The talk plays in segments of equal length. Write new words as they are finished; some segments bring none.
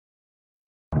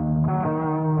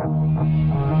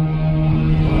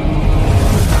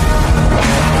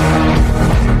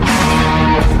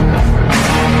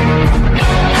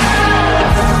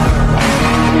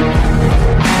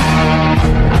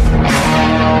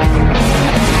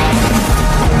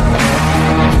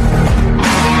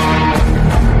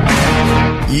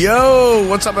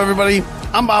what's up, everybody?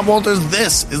 I'm Bob Walters.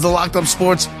 This is the Locked Up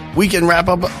Sports Weekend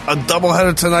Wrap-Up, a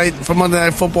doubleheader tonight for Monday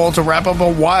Night Football to wrap up a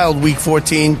wild Week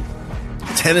 14.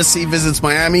 Tennessee visits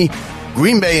Miami,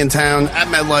 Green Bay in town at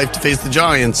MetLife to face the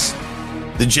Giants.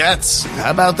 The Jets,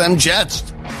 how about them Jets?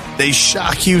 They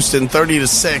shock Houston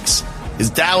 30-6. Is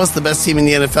Dallas the best team in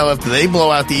the NFL after they blow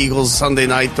out the Eagles Sunday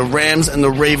night? The Rams and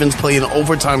the Ravens play an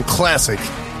overtime classic.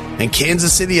 And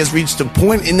Kansas City has reached a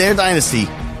point in their dynasty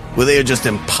where they are just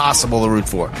impossible to root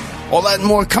for. All that and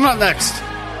more coming up next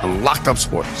on Locked Up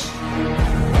Sports.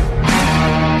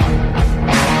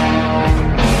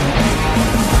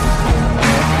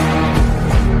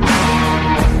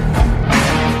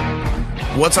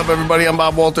 What's up, everybody? I'm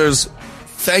Bob Walters.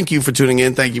 Thank you for tuning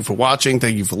in. Thank you for watching.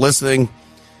 Thank you for listening.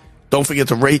 Don't forget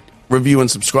to rate, review,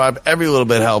 and subscribe. Every little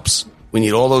bit helps. We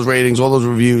need all those ratings, all those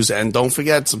reviews. And don't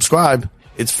forget, subscribe.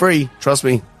 It's free. Trust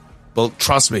me. Well,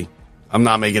 trust me. I'm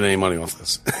not making any money off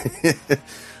this.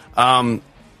 The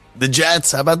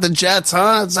Jets. How about the Jets,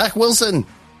 huh? Zack Wilson.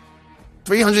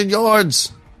 300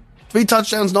 yards. 3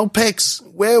 touchdowns, no picks.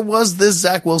 Where was this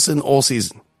Zack Wilson all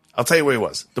season? I'll tell you where he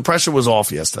was. The pressure was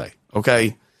off yesterday.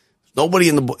 Okay? Nobody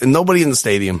in the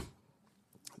stadium.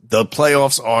 The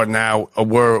playoffs are now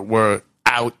were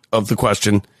out of the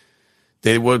question.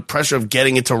 They were pressure of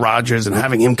getting it to Rodgers and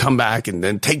having him come back and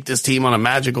then take this team on a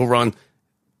magical run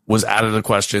was out of the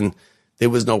question. There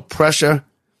was no pressure.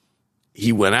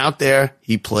 He went out there.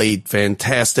 He played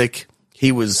fantastic.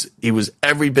 He was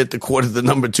every bit the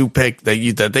number 2 pick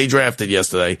that they drafted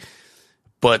yesterday.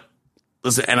 But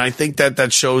listen, and I think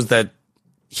that shows that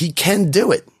he can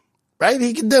do it, right?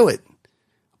 He can do it.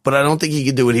 But I don't think he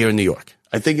can do it here in New York.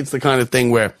 I think it's the kind of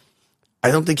thing where I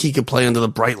don't think he can play under the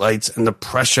bright lights and the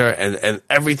pressure and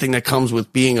everything that comes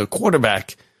with being a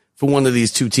quarterback for one of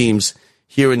these two teams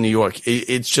here in New York.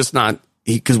 It's just not,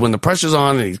 because when the pressure's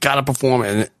on and he's got to perform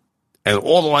and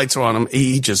all the lights are on him,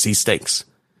 he stinks,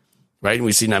 right? And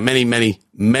we've seen that many, many,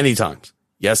 many times.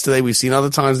 Yesterday, we've seen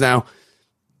other times now,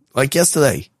 like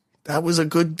yesterday. That was a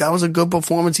good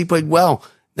performance. He played well.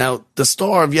 Now, the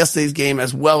star of yesterday's game,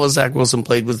 as well as Zack Wilson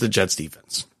played, was the Jets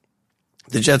defense.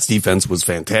 The Jets defense was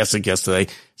fantastic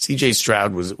yesterday. C.J.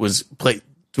 Stroud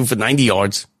threw for 90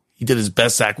 yards. He did his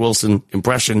best Zack Wilson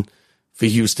impression for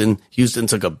Houston. Houston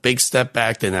took a big step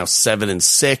back. They're now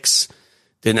 7-6.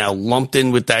 They're now lumped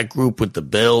in with that group with the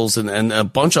Bills and a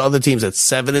bunch of other teams at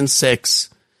 7-6,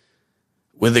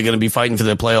 where they're going to be fighting for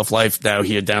their playoff life now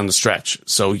here down the stretch.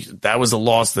 So that was a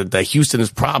loss that Houston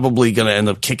is probably going to end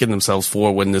up kicking themselves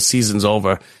for when the season's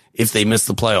over if they miss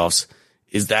the playoffs.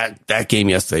 Is that game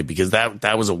yesterday, because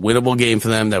that was a winnable game for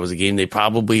them. That was a game they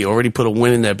probably already put a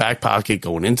win in their back pocket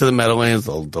going into the Meadowlands.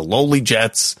 The lowly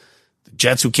Jets, the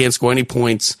Jets who can't score any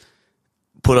points,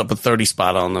 put up a 30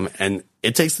 spot on them. And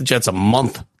it takes the Jets a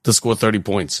month to score 30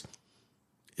 points.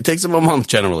 It takes them a month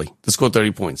generally to score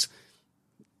 30 points.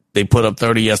 They put up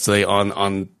 30 yesterday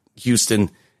on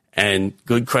Houston, and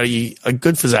good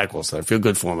for Zack Wilson. I feel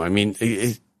good for him. I mean,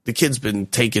 the kid's been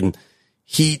taking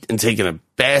heat and taking a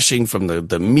bashing from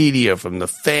the media, from the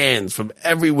fans, from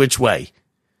every which way.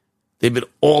 They've been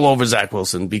all over Zack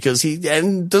Wilson because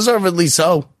and deservedly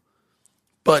so.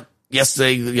 But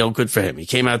yesterday, good for him. He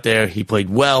came out there, he played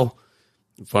well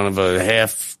in front of a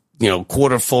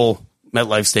quarter full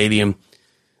MetLife Stadium.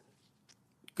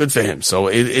 Good for him. So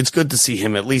it's good to see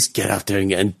him at least get out there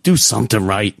and do something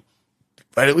right.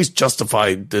 At least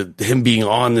justify him being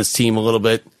on this team a little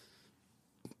bit.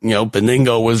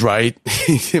 Beningo was right.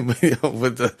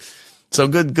 So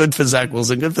good for Zack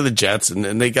Wilson, good for the Jets,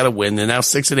 and they got to win. They're now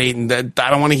 6-8, and I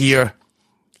don't want to hear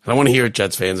it,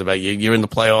 Jets fans, about you're in the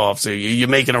playoffs, or you're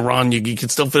making a run. You can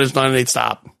still finish 9-8.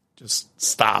 Stop. Just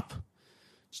stop.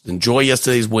 Just enjoy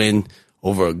yesterday's win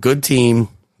over a good team.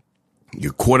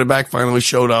 Your quarterback finally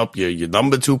showed up. Your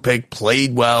number 2 pick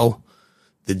played well.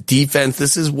 The defense,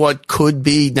 this is what could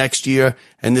be next year,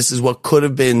 and this is what could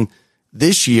have been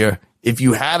this year if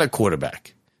you had a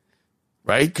quarterback,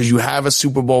 right? Because you have a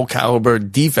Super Bowl caliber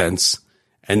defense,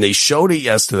 and they showed it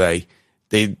yesterday.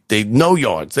 They no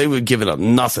yards. They were giving up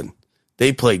nothing.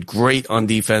 They played great on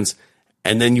defense,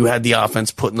 and then you had the offense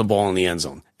putting the ball in the end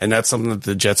zone, and that's something that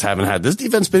the Jets haven't had. This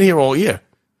defense been here all year.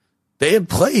 They had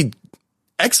played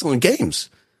excellent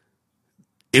games.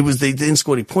 They didn't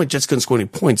score any points. Jets couldn't score any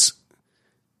points.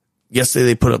 Yesterday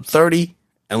they put up 30,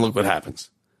 and look what happens.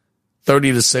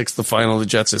 30-6, the final. The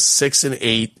Jets are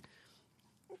 6-8.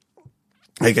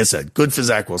 Like I said, good for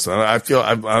Zack Wilson. I feel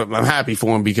I'm happy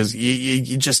for him because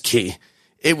you just can't.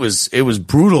 It was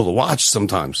brutal to watch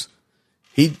sometimes.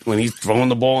 When he's throwing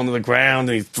the ball into the ground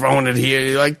and he's throwing it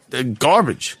here, like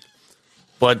garbage.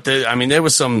 But there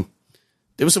was some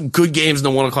there were some good games in the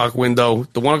 1 o'clock window.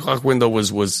 The 1 o'clock window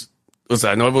was listen,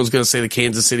 I know everyone's going to say the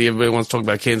Kansas City. Everybody wants to talk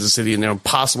about Kansas City, and they're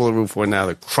impossible to root for now.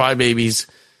 They're crybabies. It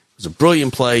was a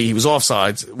brilliant play. He was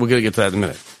offsides. We're going to get to that in a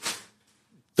minute.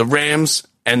 The Rams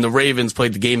and the Ravens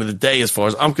played the game of the day, as far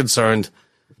as I'm concerned.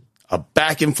 A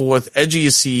back and forth, edge of your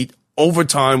seat,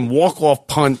 overtime, walk-off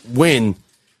punt win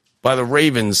by the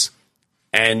Ravens.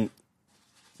 And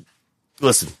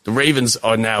listen, the Ravens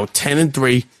are now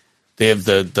 10-3. They have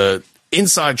the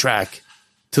inside track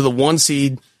to the 1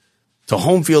 seed, to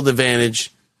home field advantage.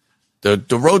 The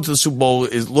road to the Super Bowl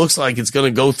looks like it's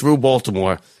going to go through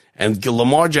Baltimore. And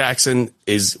Lamar Jackson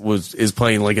is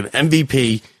playing like an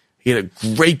MVP. He had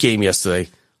a great game yesterday.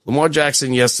 Lamar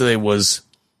Jackson yesterday was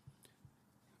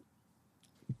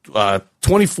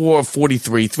 24 of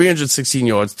 43, 316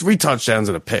 yards, 3 touchdowns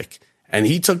and a pick. And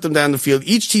he took them down the field.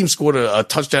 Each team scored a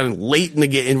touchdown late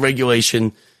in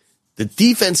regulation. The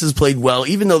defenses played well,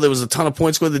 even though there was a ton of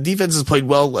points scored. The defenses played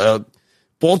well.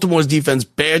 Baltimore's defense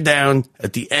bared down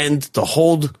at the end to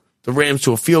hold the Rams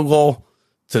to a field goal,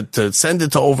 to send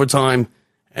it to overtime,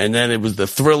 and then it was the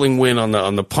thrilling win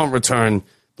on the punt return,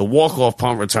 the walk-off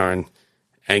punt return.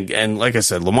 And like I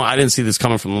said, Lamar, I didn't see this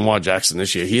coming from Lamar Jackson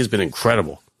this year. He has been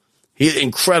incredible. He's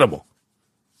incredible.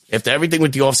 After everything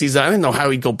with the offseason, I didn't know how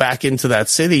he'd go back into that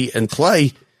city and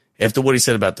play after what he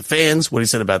said about the fans, what he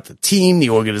said about the team, the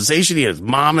organization. He had his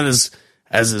mom as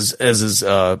his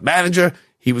manager.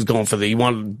 He was going he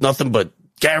wanted nothing but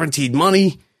guaranteed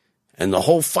money and the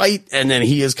whole fight. And then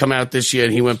he has come out this year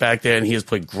and he went back there and he has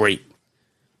played great.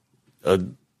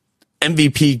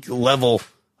 MVP level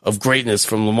of greatness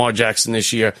from Lamar Jackson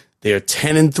this year. They are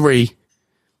 10-3.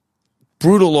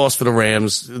 Brutal loss for the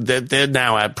Rams. They're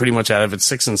now pretty much out of it,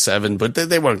 6-7, but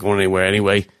they weren't going anywhere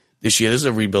anyway this year. This is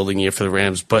a rebuilding year for the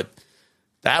Rams, but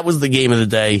that was the game of the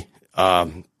day.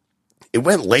 It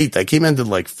went late. That game ended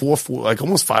like 4, like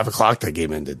almost 5 o'clock. That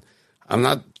game ended. I'm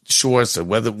not sure as to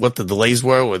what the delays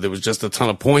were, or there was just a ton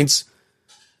of points.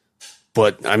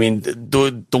 But I mean,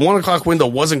 the 1 o'clock window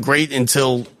wasn't great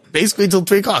until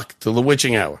 3 o'clock, till the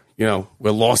witching hour. You know,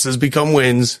 where losses become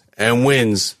wins and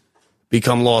wins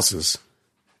become losses,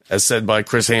 as said by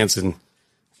Chris Hansen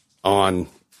on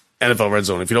NFL Red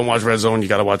Zone. If you don't watch Red Zone, you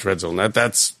got to watch Red Zone.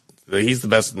 He's the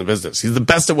best in the business. He's the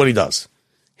best at what he does.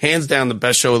 Hands down, the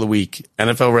best show of the week,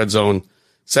 NFL Red Zone,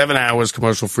 7 hours,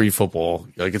 commercial-free football.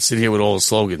 I could sit here with all the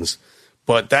slogans.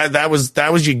 But that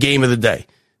was your game of the day.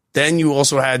 Then you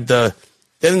also had then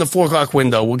in the 4 o'clock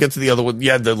window, we'll get to the other one.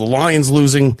 You had the Lions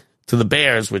losing to the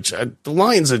Bears, which the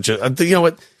Lions are just, you know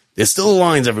what? They're still the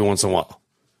Lions every once in a while.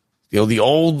 You know, the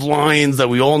old Lions that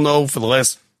we all know for the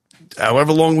last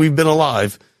however long we've been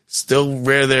alive still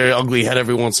rear their ugly head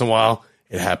every once in a while.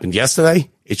 It happened yesterday.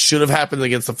 It should have happened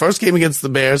against the first game against the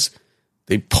Bears.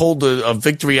 They pulled a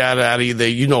victory out of the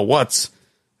you-know-whats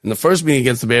in the first meeting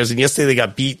against the Bears, and yesterday they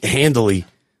got beat handily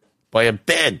by a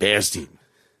bad Bears team.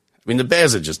 I mean, the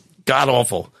Bears are just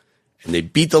god-awful, and they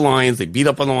beat the Lions. They beat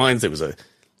up on the Lions. There was a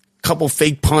couple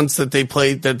fake punts that they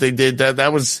played that they did.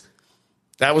 That was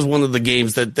one of the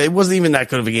games that they wasn't even that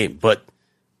good of a game. But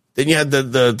then you had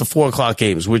the 4 o'clock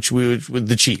games, which with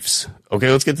the Chiefs.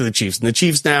 Okay, let's get to the Chiefs. And the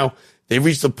Chiefs now, they've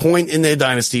reached a point in their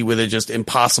dynasty where they're just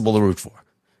impossible to root for.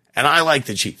 And I like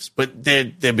the Chiefs, but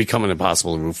they're becoming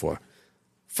impossible to root for.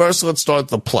 First, let's start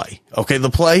the play. Okay, the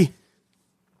play,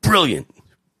 brilliant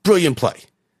play.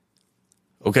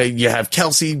 Okay, you have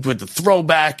Kelsey with the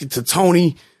throwback to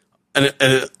Tony,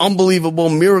 an unbelievable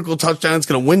miracle touchdown. It's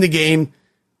going to win the game.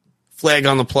 Flag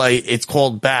on the play. It's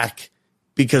called back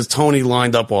because Tony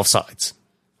lined up offsides.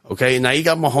 Okay, now you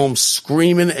got Mahomes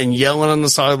screaming and yelling on the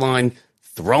sideline,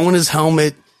 throwing his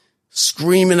helmet,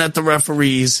 screaming at the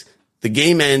referees. The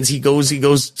game ends. He goes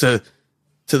to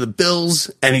the Bills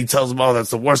and he tells them, "Oh,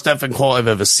 that's the worst effing call I've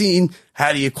ever seen.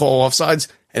 How do you call offsides?"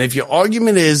 And if your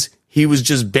argument is he was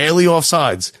just barely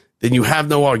offsides, then you have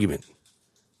no argument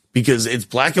because it's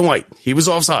black and white. He was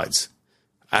offsides.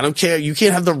 I don't care. You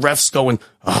can't have the refs going,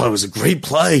 "Oh, it was a great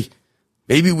play.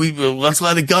 Maybe let's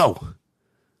let it go."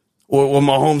 Or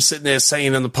Mahomes sitting there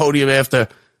saying on the podium after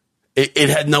it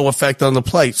had no effect on the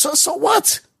play. So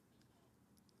what?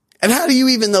 And how do you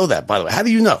even know that, by the way? How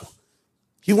do you know?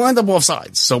 He lined up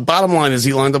offsides. So bottom line is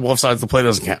he lined up offsides. The play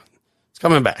doesn't count. It's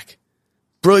coming back.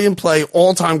 Brilliant play.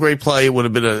 All-time great play. It would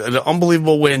have been an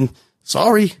unbelievable win.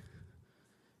 Sorry.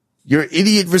 Your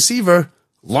idiot receiver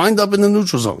lined up in the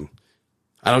neutral zone.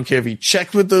 I don't care if he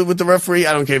checked with the referee.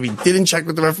 I don't care if he didn't check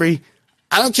with the referee.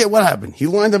 I don't care what happened. He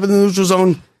lined up in the neutral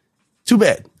zone. Too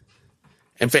bad.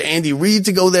 And for Andy Reid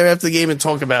to go there after the game and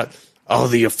talk about, "Oh,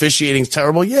 the officiating's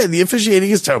terrible." Yeah, the officiating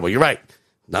is terrible. You're right.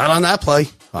 Not on that play.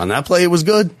 On that play, it was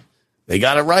good. They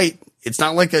got it right. It's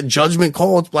not like a judgment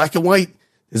call. It's black and white.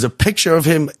 There's a picture of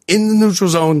him in the neutral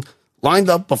zone lined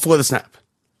up before the snap.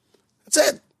 That's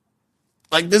it.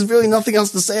 Like, there's really nothing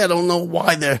else to say. I don't know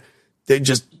why they're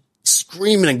just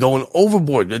screaming and going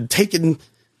overboard. They're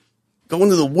going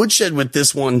to the woodshed with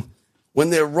this one when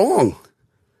they're wrong.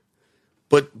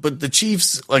 But the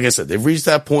Chiefs, like I said, they've reached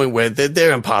that point where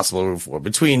they're impossible to root for.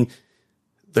 Between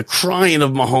the crying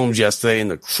of Mahomes yesterday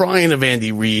and the crying of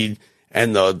Andy Reid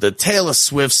and the Taylor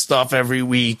Swift stuff every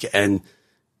week and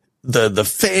the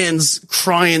fans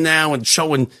crying now and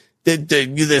showing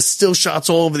there's still shots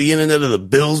all over the internet of the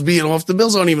Bills being off. The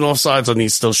Bills aren't even offsides on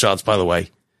these still shots, by the way.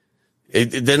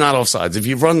 They're not offsides. If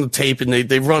you run the tape and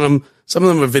they run them, some of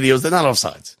them are videos, they're not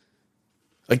offsides.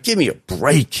 Like, give me a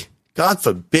break. God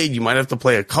forbid you might have to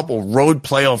play a couple road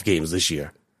playoff games this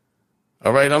year.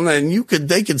 All right,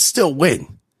 they could still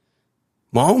win.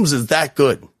 Mahomes is that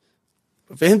good.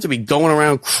 But for him to be going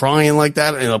around crying like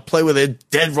that in a play where they're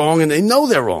dead wrong and they know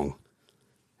they're wrong.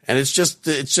 And it's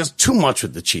just too much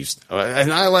with the Chiefs.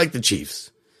 And I like the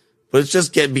Chiefs, but it's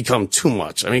just become too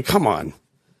much. I mean, come on.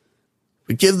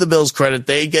 We give the Bills credit.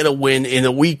 They get a win in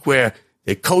a week where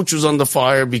their coach was under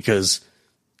fire because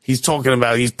he's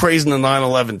praising the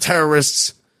 9/11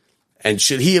 terrorists. And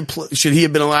should he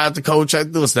have been allowed to coach?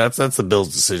 Listen, that's the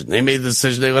Bills' decision. They made the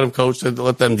decision. They let him coach. They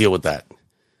let them deal with that.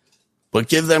 But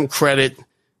give them credit.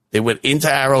 They went into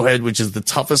Arrowhead, which is the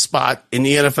toughest spot in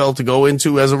the NFL to go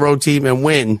into as a road team and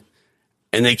win.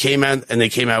 And they came out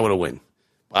with a win.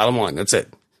 Bottom line, that's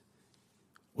it.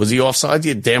 Was he offside?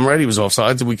 Yeah, damn right he was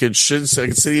offsides. We could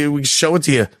show it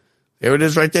to you. There it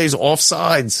is right there. He's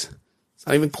offsides. It's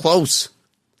not even close.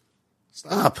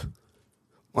 Stop.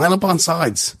 Line up on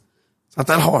sides. It's not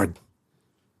that hard.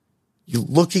 You're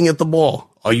looking at the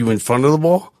ball. Are you in front of the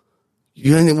ball?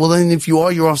 Well, then if you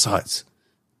are, you're offsides.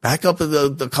 Back up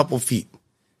the couple feet.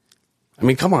 I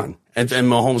mean, come on. And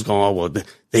Mahomes going, oh, well,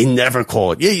 they never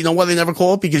call it. Yeah, you know why they never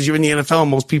call it? Because you're in the NFL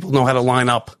and most people know how to line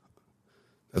up.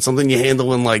 That's something you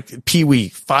handle in like Pee-wee,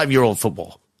 5-year-old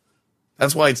football.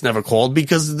 That's why it's never called,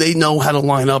 because they know how to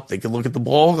line up. They can look at the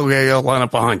ball, okay, I'll line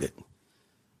up behind it.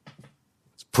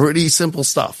 It's pretty simple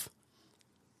stuff.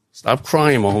 Stop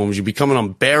crying, Mahomes. You're becoming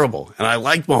unbearable. And I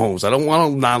like Mahomes. I don't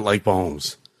want to not like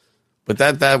Mahomes. But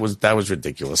that was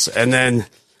ridiculous. And then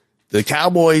the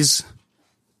Cowboys,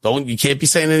 you can't be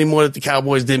saying anymore that the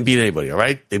Cowboys didn't beat anybody, all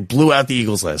right? They blew out the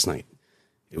Eagles last night.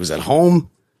 It was at home.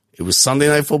 It was Sunday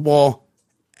Night Football.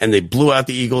 And they blew out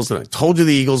the Eagles. And I told you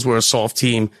the Eagles were a soft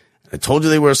team. I told you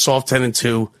they were a soft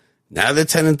 10-2. Now they're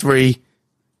 10-3.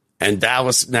 And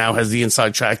Dallas now has the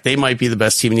inside track. They might be the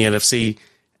best team in the NFC.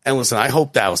 And listen, I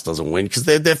hope Dallas doesn't win because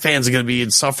their fans are going to be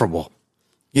insufferable.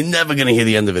 You're never going to hear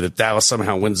the end of it if Dallas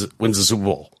somehow wins the Super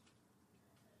Bowl.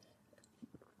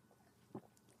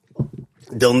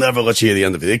 They'll never let you hear the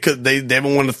end of it. They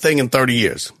haven't won a thing in 30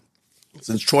 years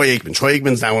since Troy Aikman. Troy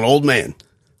Aikman's now an old man.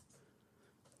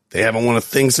 They haven't won a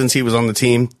thing since he was on the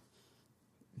team.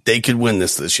 They could win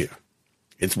this year.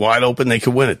 It's wide open. They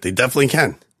could win it. They definitely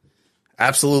can.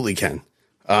 Absolutely can.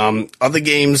 Other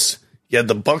games, you had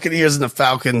the Buccaneers and the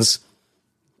Falcons.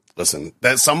 Listen,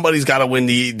 that somebody's got to win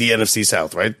the NFC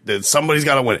South, right? Somebody's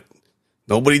got to win it.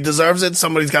 Nobody deserves it.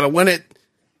 Somebody's got to win it.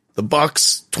 The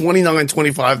Bucs,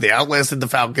 29-25, they outlasted the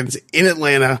Falcons in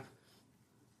Atlanta.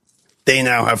 They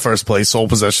now have first place, sole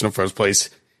possession of first place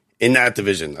in that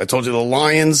division. I told you the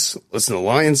Lions, they're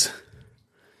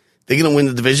going to win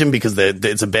the division because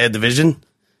it's a bad division.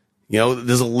 You know,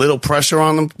 there's a little pressure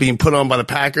on them being put on by the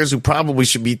Packers, who probably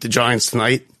should beat the Giants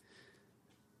tonight.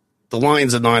 The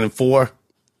Lions are 9-4.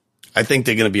 I think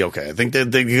they're going to be okay. I think they're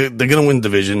going to win the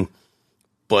division.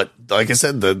 But like I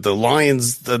said, the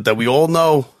Lions that we all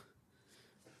know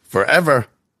forever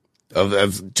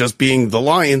of just being the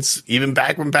Lions, even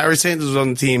back when Barry Sanders was on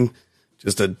the team,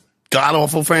 just a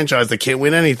god-awful franchise that can't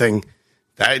win anything.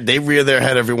 They rear their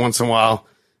head every once in a while,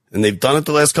 and they've done it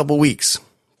the last couple of weeks.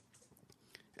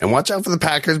 And watch out for the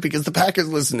Packers, because the Packers,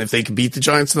 listen, if they can beat the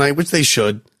Giants tonight, which they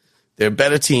should, they're a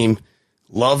better team.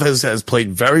 Love has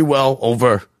played very well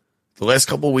over the last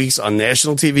couple of weeks on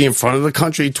national TV in front of the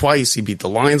country twice. He beat the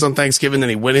Lions on Thanksgiving, then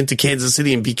he went into Kansas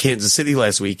City and beat Kansas City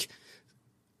last week.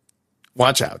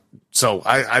 Watch out. So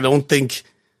I think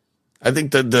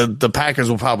the Packers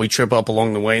will probably trip up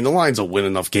along the way, and the Lions will win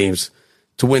enough games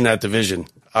to win that division.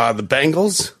 The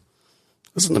Bengals,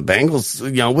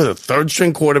 with a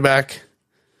third-string quarterback,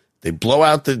 they blow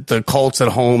out the Colts at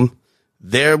home.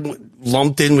 They're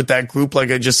lumped in with that group,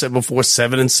 like I just said before,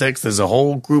 7-6. There's a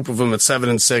whole group of them at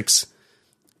 7-6.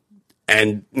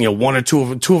 And, one or two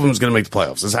of them is going to make the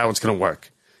playoffs. This is how it's going to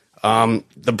work.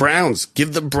 The Browns,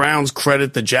 give the Browns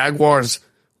credit. The Jaguars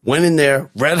went in there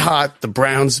red hot. The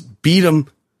Browns beat them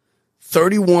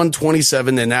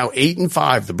 31-27. They're now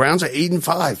 8-5. The Browns are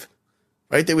 8-5,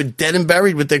 right? They were dead and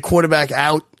buried with their quarterback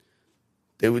out.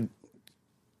 And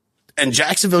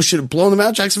Jacksonville should have blown them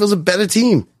out. Jacksonville's a better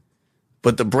team.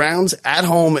 But the Browns at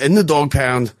home in the dog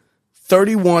pound,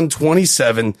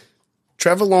 31-27.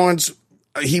 Trevor Lawrence,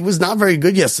 he was not very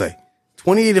good yesterday.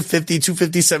 28 of 50,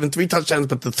 257, 3 touchdowns,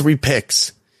 but the 3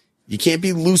 picks. You can't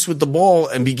be loose with the ball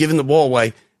and be giving the ball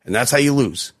away, and that's how you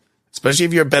lose. Especially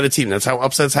if you're a better team. That's how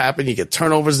upsets happen. You get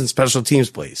turnovers and special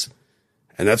teams plays.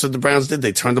 And that's what the Browns did.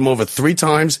 They turned them over 3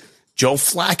 times. Joe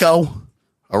Flacco,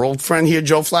 our old friend here,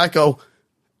 Joe Flacco,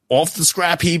 off the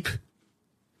scrap heap,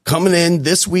 coming in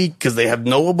this week because they have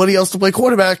nobody else to play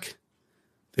quarterback.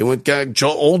 They went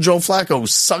old Joe Flacco, who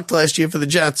sucked last year for the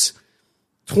Jets.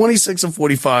 26 of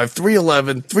 45,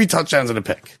 311, 3 touchdowns and a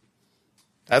pick.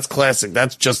 That's classic.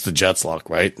 That's just the Jets luck,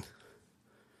 right?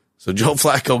 So Joe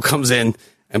Flacco comes in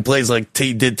and plays like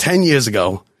he did 10 years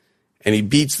ago, and he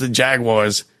beats the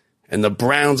Jaguars, and the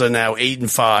Browns are now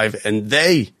 8-5, and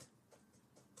they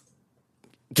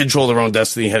control their own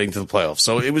destiny heading to the playoffs.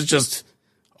 So it was just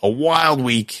a wild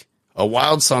week, a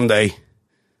wild Sunday.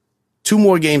 2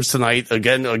 more games tonight,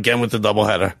 again with the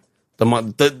doubleheader. The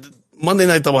Monday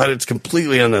night doubleheader, it's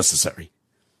completely unnecessary.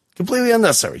 Completely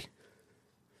unnecessary.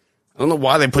 I don't know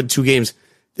why they put 2 games.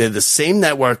 They're the same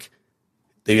network.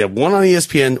 They have one on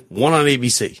ESPN, one on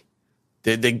ABC.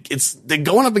 They're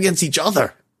going up against each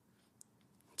other.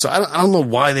 So I don't know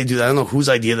why they do that. I don't know whose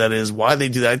idea that is, why they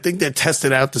do that. I think they're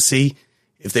tested out to see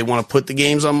if they want to put the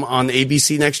games on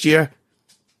ABC next year.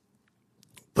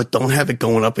 But don't have it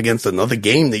going up against another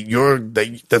game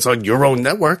that's on your own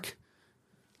network.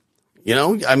 You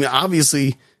know, I mean,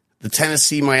 obviously the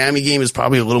Tennessee-Miami game is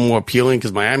probably a little more appealing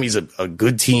because Miami's a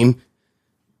good team.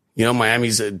 You know,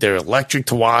 they're electric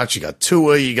to watch. You got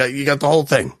Tua, you got the whole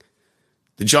thing.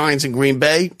 The Giants in Green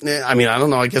Bay, I mean, I don't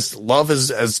know. I guess Love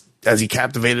as he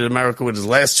captivated America with his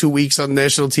last 2 weeks on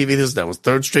national TV. That was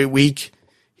 3rd straight week.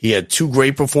 He had 2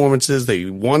 great performances. They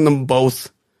won them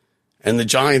both. And the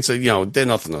Giants, they're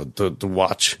nothing to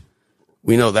watch.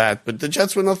 We know that. But the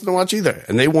Jets were nothing to watch either.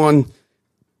 And they won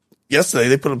yesterday.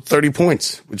 They put up 30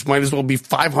 points, which might as well be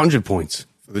 500 points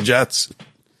for the Jets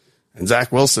and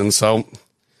Zack Wilson. So,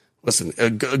 listen,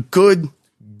 a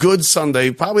good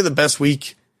Sunday, probably the best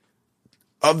week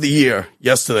of the year.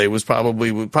 Yesterday was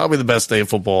probably the best day of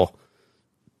football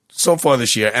so far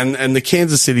this year. And the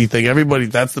Kansas City thing, everybody,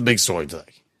 that's the big story today.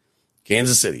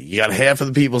 Kansas City. You got half of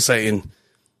the people saying,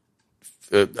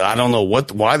 I don't know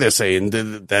why they're saying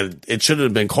that it shouldn't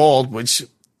have been called, which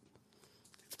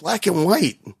it's black and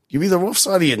white. You're either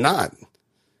offside or you're not,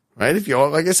 right?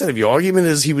 Like I said, if your argument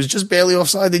is he was just barely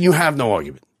offside, then you have no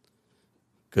argument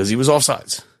because he was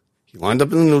offsides. He lined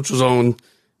up in the neutral zone,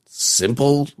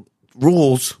 simple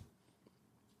rules,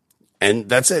 and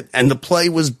that's it. And the play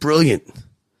was brilliant,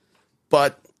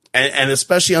 but and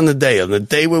especially on the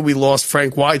day where we lost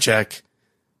Frank Wycheck,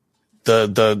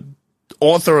 the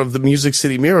author of the Music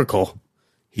City Miracle.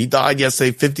 He died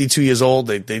yesterday, 52 years old.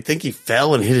 They think he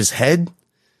fell and hit his head.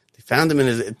 They found him in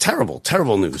his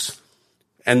terrible news.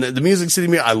 And the Music City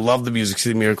Miracle, I love the Music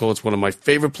City Miracle. It's one of my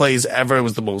favorite plays ever. It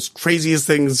was the most craziest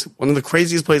things, one of the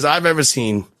craziest plays I've ever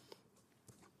seen.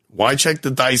 Why check the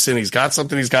Dyson? He's got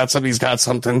something.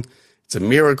 It's a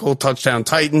miracle, touchdown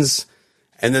Titans.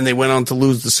 And then they went on to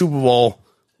lose the Super Bowl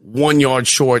 1 yard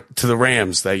short to the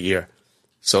Rams that year.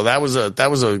 So that was a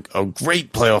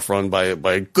great playoff run by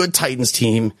a good Titans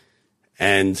team,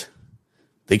 and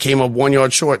they came up 1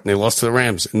 yard short and they lost to the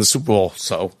Rams in the Super Bowl.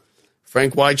 So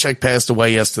Frank Wycheck passed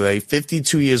away yesterday,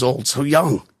 52 years old, so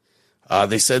young.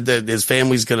 They said that his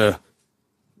family's they're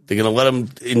gonna let him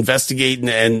investigate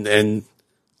and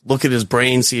look at his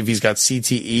brain, see if he's got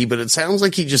CTE, but it sounds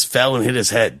like he just fell and hit his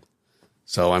head.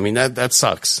 So I mean that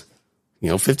sucks.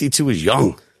 52 is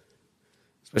young.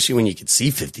 Especially when you can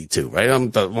see 52, right? I'm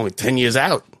only 10 years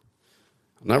out.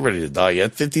 I'm not ready to die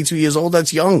yet. 52 years old,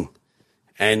 that's young.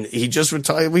 And he just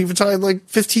retired. We retired like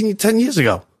 10 years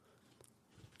ago.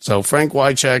 So Frank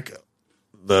Wycheck,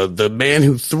 the man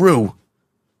who threw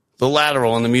the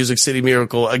lateral on the Music City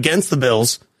Miracle against the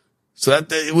Bills, so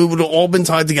that we would have all been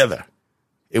tied together.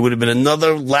 It would have been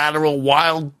another lateral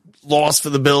wild loss for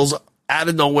the Bills out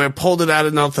of nowhere, pulled it out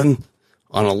of nothing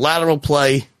on a lateral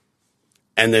play.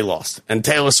 And they lost. And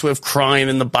Taylor Swift crying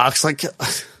in the box like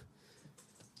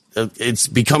it's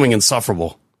becoming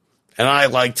insufferable. And I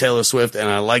like Taylor Swift and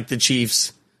I like the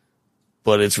Chiefs,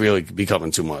 but it's really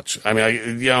becoming too much. I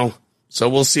mean, so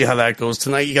we'll see how that goes.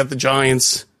 Tonight you got the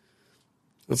Giants.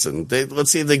 Listen, let's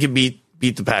see if they can beat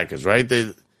the Packers, right?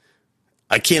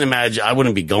 I can't imagine. I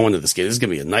wouldn't be going to this game. This is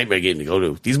going to be a nightmare game to go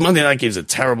to. These Monday night games are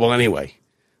terrible anyway.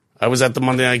 I was at the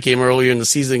Monday night game earlier in the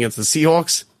season against the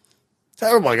Seahawks.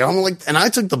 Terrible. And I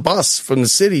took the bus from the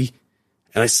city,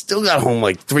 and I still got home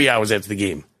like 3 hours after the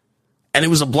game. And it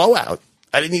was a blowout.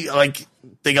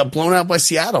 They got blown out by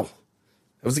Seattle.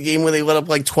 It was the game where they let up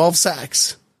like 12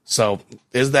 sacks. So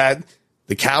there's that.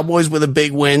 The Cowboys with a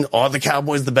big win. Are the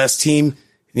Cowboys the best team in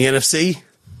the NFC?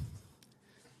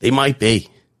 They might be.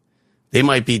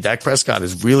 Dak Prescott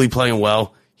is really playing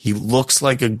well. He looks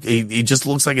like he just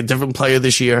looks like a different player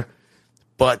this year.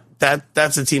 But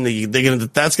that's a team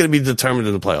that's going to be determined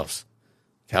in the playoffs.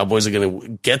 Cowboys are going to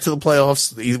get to the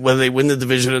playoffs. Whether they win the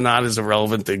division or not is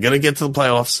irrelevant. They're going to get to the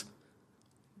playoffs.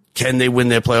 Can they win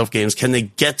their playoff games? Can they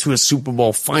get to a Super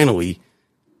Bowl finally?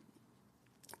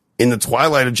 In the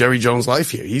twilight of Jerry Jones'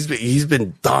 life here, he's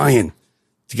been dying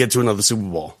to get to another Super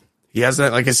Bowl. He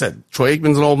hasn't, like I said, Troy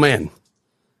Aikman's an old man.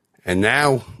 And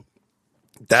now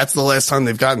that's the last time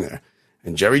they've gotten there.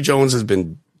 And Jerry Jones has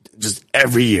been just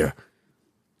every year,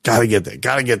 gotta get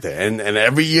there. And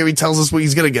every year he tells us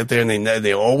he's going to get there, and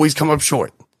they always come up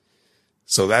short.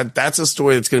 So that's a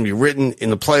story that's going to be written in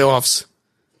the playoffs.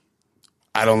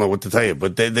 I don't know what to tell you,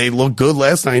 but they looked good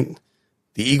last night.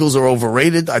 The Eagles are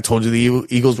overrated. I told you the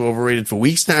Eagles were overrated for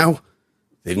weeks now.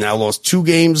 They've now lost 2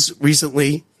 games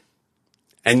recently.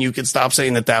 And you can stop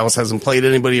saying that Dallas hasn't played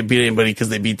anybody or beat anybody because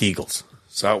they beat the Eagles.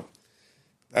 So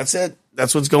that's it.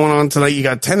 That's what's going on tonight. You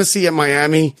got Tennessee at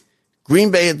Miami,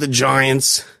 Green Bay at the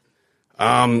Giants.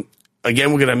 Again, we're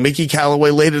going to have Mickey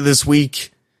Callaway later this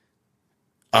week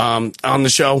on the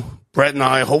show. Brett and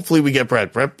I, hopefully we get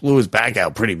Brett. Brett blew his back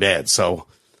out pretty bad. So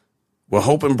we're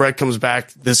hoping Brett comes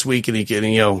back this week and he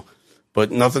can,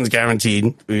 but nothing's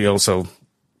guaranteed. So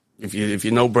if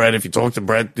you know Brett, if you talk to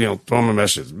Brett, throw him a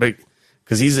message.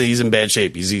 Because he's in bad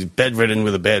shape. He's bedridden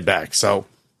with a bad back. So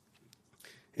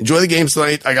enjoy the games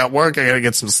tonight. I got work. I got to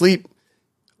get some sleep.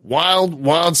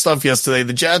 Wild stuff yesterday.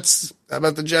 The Jets. How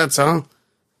about the Jets, huh?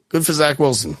 Good for Zack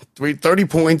Wilson. 30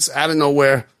 points out of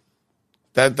nowhere.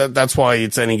 That's why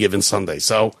it's any given Sunday.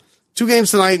 So 2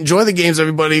 games tonight. Enjoy the games,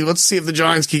 everybody. Let's see if the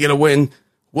Giants can get a win.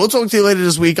 We'll talk to you later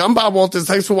this week. I'm Bob Walters.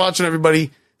 Thanks for watching,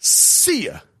 everybody. See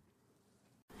ya.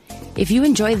 If you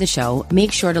enjoyed the show,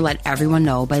 make sure to let everyone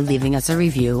know by leaving us a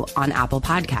review on Apple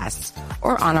Podcasts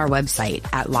or on our website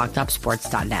at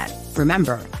lockedupsports.net.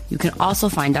 Remember, you can also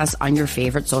find us on your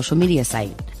favorite social media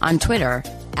site, on Twitter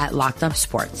at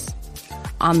lockedupsports,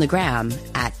 on the gram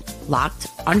at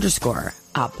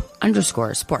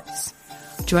locked_up_sports.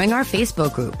 Join our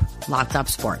Facebook group, Locked Up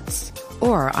Sports,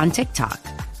 or on TikTok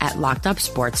at Locked Up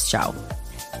Sports Show.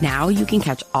 Now you can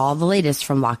catch all the latest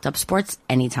from Locked Up Sports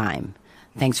anytime.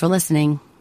 Thanks for listening.